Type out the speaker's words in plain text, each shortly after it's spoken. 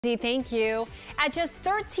Thank you. At just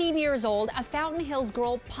 13 years old, a Fountain Hills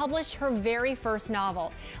girl published her very first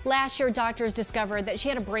novel. Last year, doctors discovered that she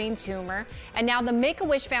had a brain tumor, and now the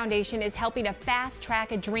Make-A-Wish Foundation is helping to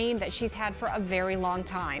fast-track a dream that she's had for a very long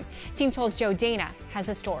time. Team 12's Joe Dana has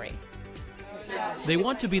a story. They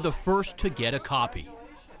want to be the first to get a copy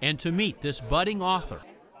and to meet this budding author.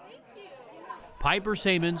 Piper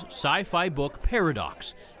Samon's sci-fi book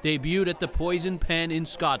Paradox debuted at the Poison Pen in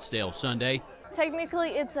Scottsdale Sunday.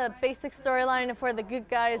 Technically, it's a basic storyline of where the good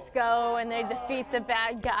guys go and they defeat the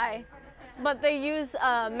bad guy. But they use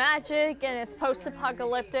magic and it's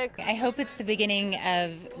post-apocalyptic. I hope it's the beginning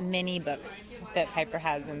of many books that Piper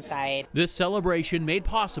has inside. This celebration made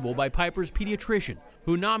possible by Piper's pediatrician,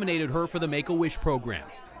 who nominated her for the Make-A-Wish program.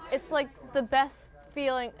 It's like the best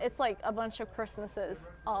feeling. It's like a bunch of Christmases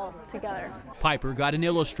all together. Piper got an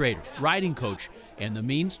illustrator, writing coach, and the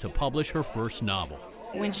means to publish her first novel.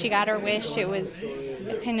 When she got her wish, it was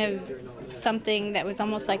kind of something that was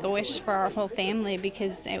almost like a wish for our whole family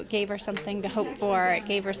because it gave her something to hope for, it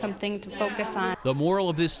gave her something to focus on. The moral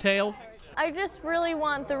of this tale? I just really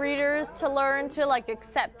want the readers to learn to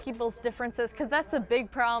accept people's differences, because that's a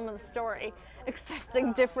big problem of the story,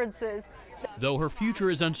 accepting differences. Though her future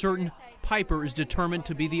is uncertain, Piper is determined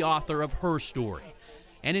to be the author of her story.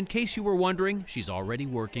 And in case you were wondering, she's already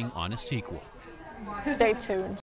working on a sequel. Stay tuned.